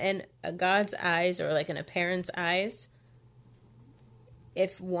 But in a God's eyes, or like in a parent's eyes,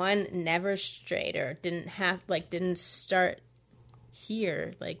 if one never strayed or didn't start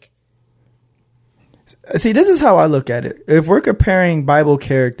here, like. See, this is how I look at it. If we're comparing Bible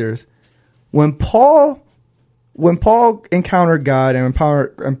characters, when Paul encountered God and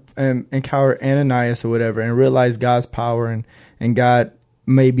encountered Ananias or whatever, and realized God's power and God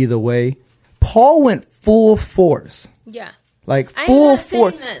may be the way, Paul went full force. Yeah. Like, full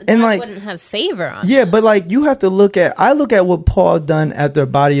force. That and God like, wouldn't have favor on yeah, him. but like, you have to I look at what Paul done at the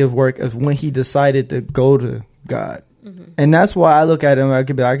body of work as when he decided to go to God. Mm-hmm. And that's why I look at him. I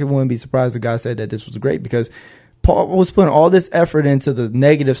wouldn't be surprised if God said that this was great, because Paul was putting all this effort into the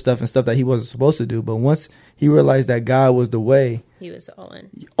negative stuff and stuff that he wasn't supposed to do. But once he realized that God was the way, he was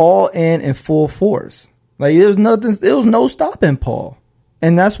all in and full force. Like, there was no stopping Paul.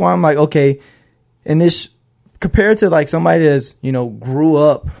 And that's why I'm like, okay, and this, compared to like somebody that's, grew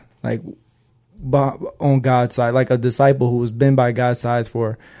up like on God's side, like a disciple who has been by God's side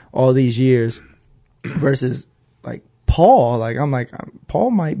for all these years, versus like Paul, like, I'm like,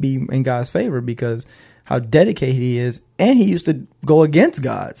 Paul might be in God's favor because how dedicated he is, and he used to go against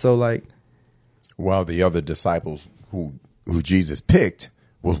God. So like, while the other disciples who Jesus picked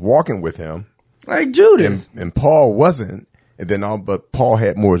was walking with him, like Judas, and Paul wasn't, and then but Paul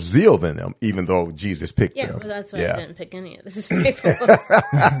had more zeal than them, even though Jesus picked them. Yeah, well, that's why I didn't pick any of the disciples.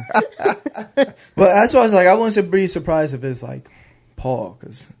 But that's why I was like, I wouldn't be surprised if it's like Paul,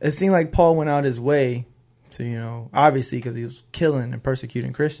 because it seemed like Paul went out his way to, obviously, because he was killing and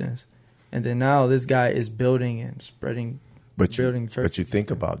persecuting Christians. And then now this guy is building and spreading, building churches. But you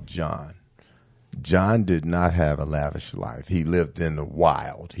think about John. John did not have a lavish life. He lived in the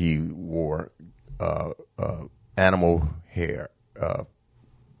wild. He wore animal hair,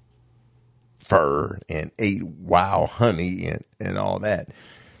 fur, and ate wild honey and all that.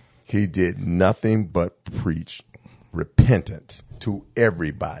 He did nothing but preach repentance to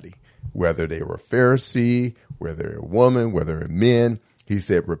everybody, whether they were Pharisee, whether they're a woman, whether they're men. He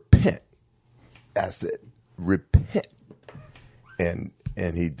said, repent. That's it. Repent. And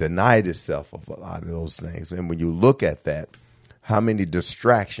he denied himself of a lot of those things. And when you look at that, how many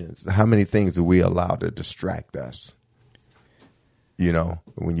distractions, how many things do we allow to distract us?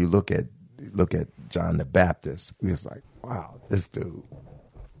 When you look at John the Baptist, it's like, wow, this dude.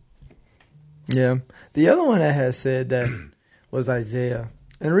 Yeah. The other one that has said that was Isaiah.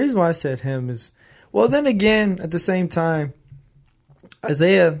 And the reason why I said him is, well, then again, at the same time,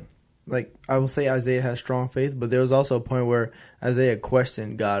 Isaiah, like, I will say Isaiah has strong faith, but there was also a point where Isaiah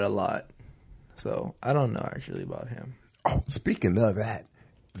questioned God a lot. So I don't know actually about him. Oh, speaking of that,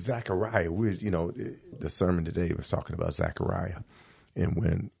 Zechariah, the sermon today was talking about Zechariah.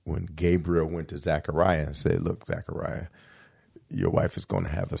 And when Gabriel went to Zechariah and said, look, Zechariah, your wife is going to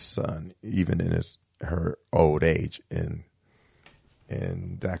have a son, even in her old age. And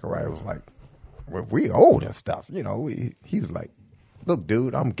Zechariah was like, well, we old and stuff. He was like, look,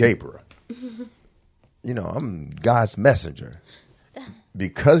 dude, I'm Gabriel. I'm God's messenger.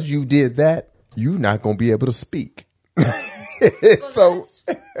 Because you did that, you're not going to be able to speak.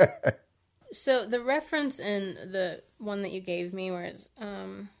 So the reference in the one that you gave me was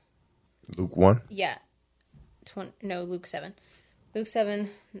Luke 1? Yeah. Luke 7. Luke 7,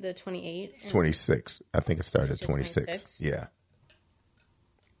 the 28. 26. I think it started at 26. Yeah.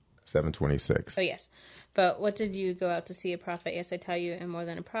 7:26. Oh, yes. But what did you go out to see? A prophet? Yes, I tell you, and more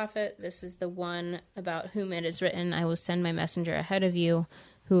than a prophet. This is the one about whom it is written, I will send my messenger ahead of you,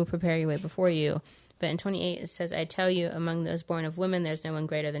 who will prepare your way before you. But in 28, it says, I tell you, among those born of women, there's no one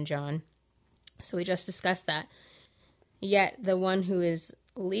greater than John. So we just discussed that. Yet the one who is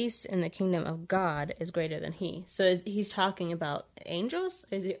least in the kingdom of God is greater than he. So he's talking about angels?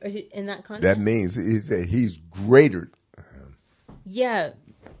 Is he in that context? That means he's greater. Yeah.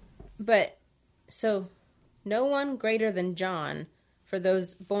 But, so, no one greater than John for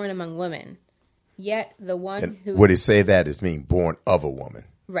those born among women. Yet the one who... Would it say that is mean born of a woman?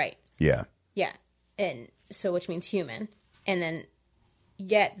 Right. Yeah. Yeah. And so, which means human. And then,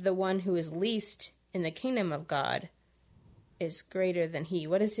 yet the one who is least in the kingdom of God is greater than he.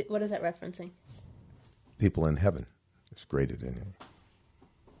 What is that referencing? People in heaven is greater than him.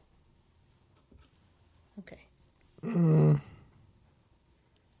 Okay.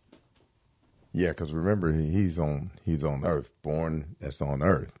 Yeah, because remember, he's on earth, born that's on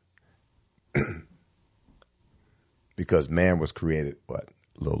earth. Because man was created, a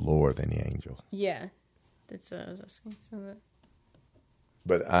little lower than the angel. Yeah. That's what I was asking. So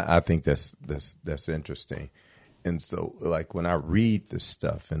But I think that's interesting. And so, like, when I read this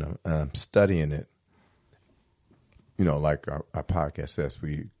stuff and I'm studying it, you know, like our podcast says,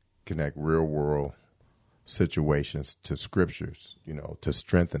 we connect real world situations to scriptures, you know, to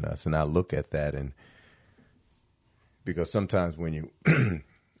strengthen us. And I look at that, and because sometimes when you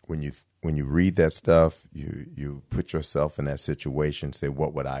when you read that stuff, you put yourself in that situation, say,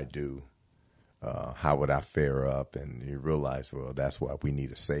 what would I do? How would I fare up? And you realize, well, that's why we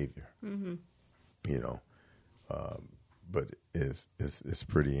need a savior. Mm-hmm. You know, but it's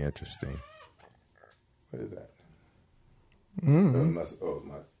pretty interesting. What is that? Mm-hmm.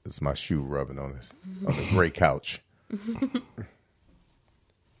 It's my shoe rubbing on the gray couch.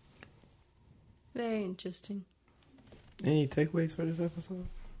 Very interesting. Any takeaways for this episode?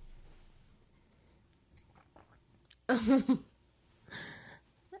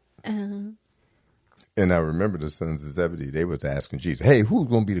 And I remember the sons of Zebedee, they was asking Jesus, hey, who's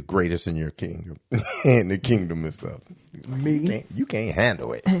going to be the greatest in your kingdom? In the kingdom and stuff. Me. You can't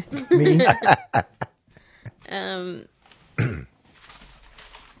handle it. Me. I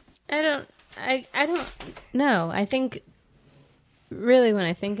don't know. I think really when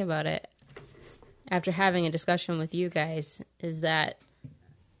I think about it, after having a discussion with you guys, is that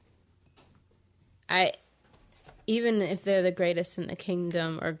even if they're the greatest in the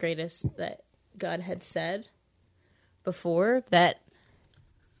kingdom or greatest that God had said before, that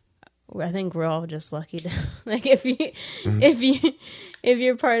I think we're all just lucky to, like, if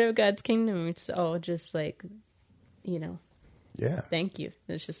you're part of God's kingdom, it's all just like, you know, yeah, thank you.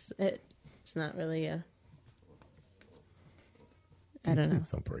 It's just it's not really a, I don't know.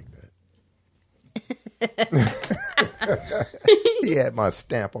 Please don't break that. He had my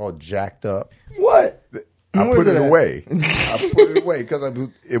stamp all jacked up. What? I put it away. I put it away because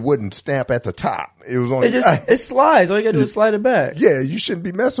it wouldn't stamp at the top. It was on. It slides. All you gotta do is slide it back. Yeah, you shouldn't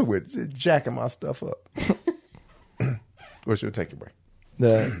be messing with it. It's jacking my stuff up. What's your takeaway?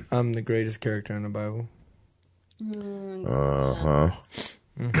 That I'm the greatest character in the Bible. Mm-hmm.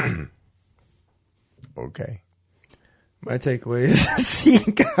 Okay. My takeaway is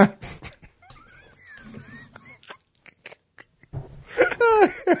seeing God.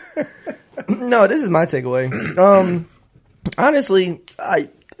 No, this is my takeaway. Honestly,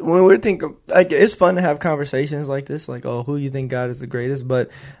 when we're thinking, like, it's fun to have conversations like this, like, oh, who you think God is the greatest? But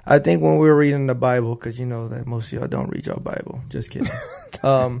I think when we're reading the Bible, because you know that most of y'all don't read your Bible, just kidding.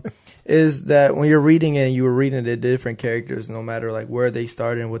 Is that when you're reading it, you were reading the different characters, no matter like where they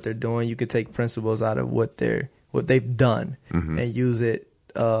started and what they're doing, you could take principles out of what they've done and use it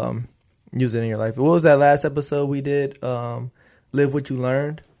in your life. What was that last episode we did? Live what you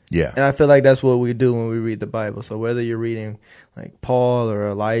learned. Yeah. And I feel like that's what we do when we read the Bible. So whether you're reading like Paul or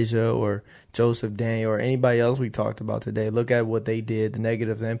Elijah or Joseph, Daniel, or anybody else we talked about today, look at what they did, the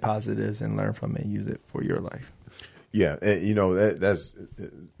negatives and positives, and learn from it and use it for your life. Yeah, and, you know, that's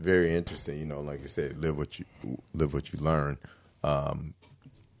very interesting. You know, like you said, live what you learn.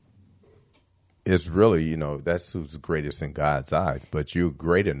 It's really, you know, that's who's the greatest in God's eyes. But you're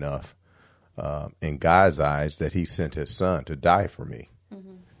great enough in God's eyes that He sent His Son to die for me.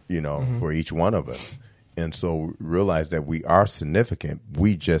 You know, for each one of us. And so realize that we are significant.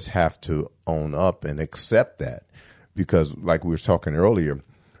 We just have to own up and accept that. Because like we were talking earlier,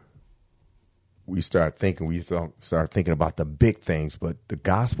 we start thinking about the big things, but the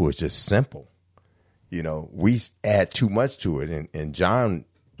gospel is just simple. You know, we add too much to it. And John,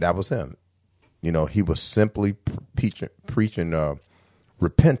 that was him. You know, he was simply preaching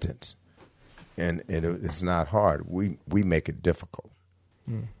repentance. And it's not hard. We make it difficult.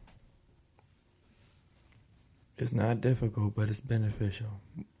 It's not difficult, but it's beneficial.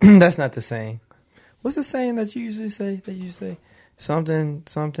 That's not the saying. What's the saying that you usually say? That you say something,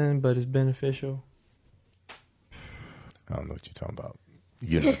 but it's beneficial. I don't know what you're talking about.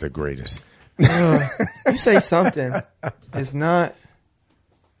 You're not the greatest. You say something. It's not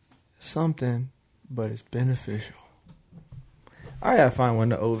something, but it's beneficial. I gotta find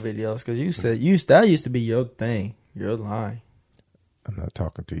one of the old videos because you said that used to be your thing, your line. I'm not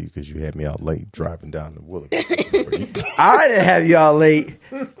talking to you because you had me out late driving down the Willow. I didn't have you out late.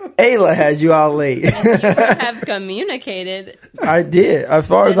 Ayla had you out late. If you would have communicated. I did. As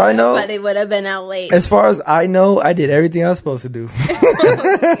far as I know. Nobody would have been out late. As far as I know, I did everything I was supposed to do.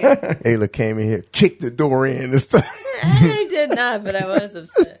 Ayla came in here, kicked the door in and stuff. I did not, but I was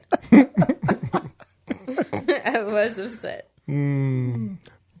upset. I was upset. Maybe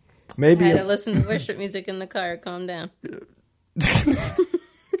I had to listen to worship music in the car. Calm down.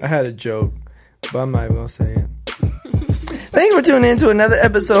 I had a joke, but I'm not even gonna say it. Thank you for tuning in to another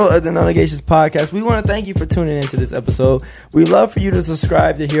episode of the No Negations podcast. We want to thank you for tuning into this episode. We love for you to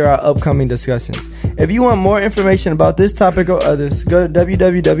subscribe to hear our upcoming discussions. If you want more information about this topic or others, go to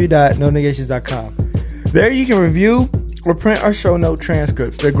www.nonegations.com. There you can review or print our show note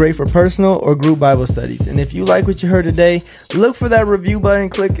transcripts. They're great for personal or group Bible studies. And if you like what you heard today, look for that review button,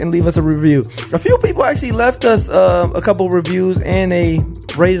 click, and leave us a review. A few people actually left us a couple reviews, and they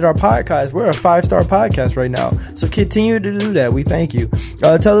rated our podcast. We're a 5-star podcast right now, so continue to do that. We thank you.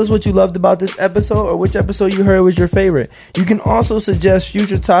 Tell us what you loved about this episode, or which episode you heard was your favorite. You can also suggest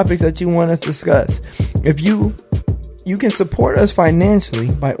future topics that you want us to discuss. You can support us financially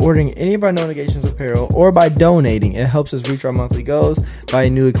by ordering any of our No Negations apparel or by donating. It helps us reach our monthly goals, buy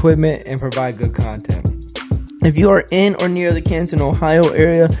new equipment, and provide good content. If you are in or near the Canton, Ohio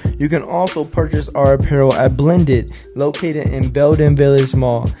area, you can also purchase our apparel at Blended, located in Belden Village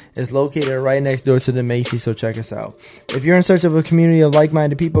Mall. It's located right next door to the Macy's, so check us out. If you're in search of a community of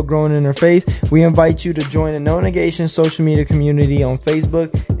like-minded people growing in their faith, we invite you to join the No Negation social media community on Facebook,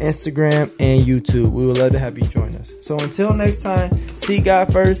 Instagram, and YouTube. We would love to have you join us. So until next time, seek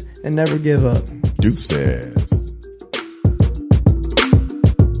God first and never give up. Deuces.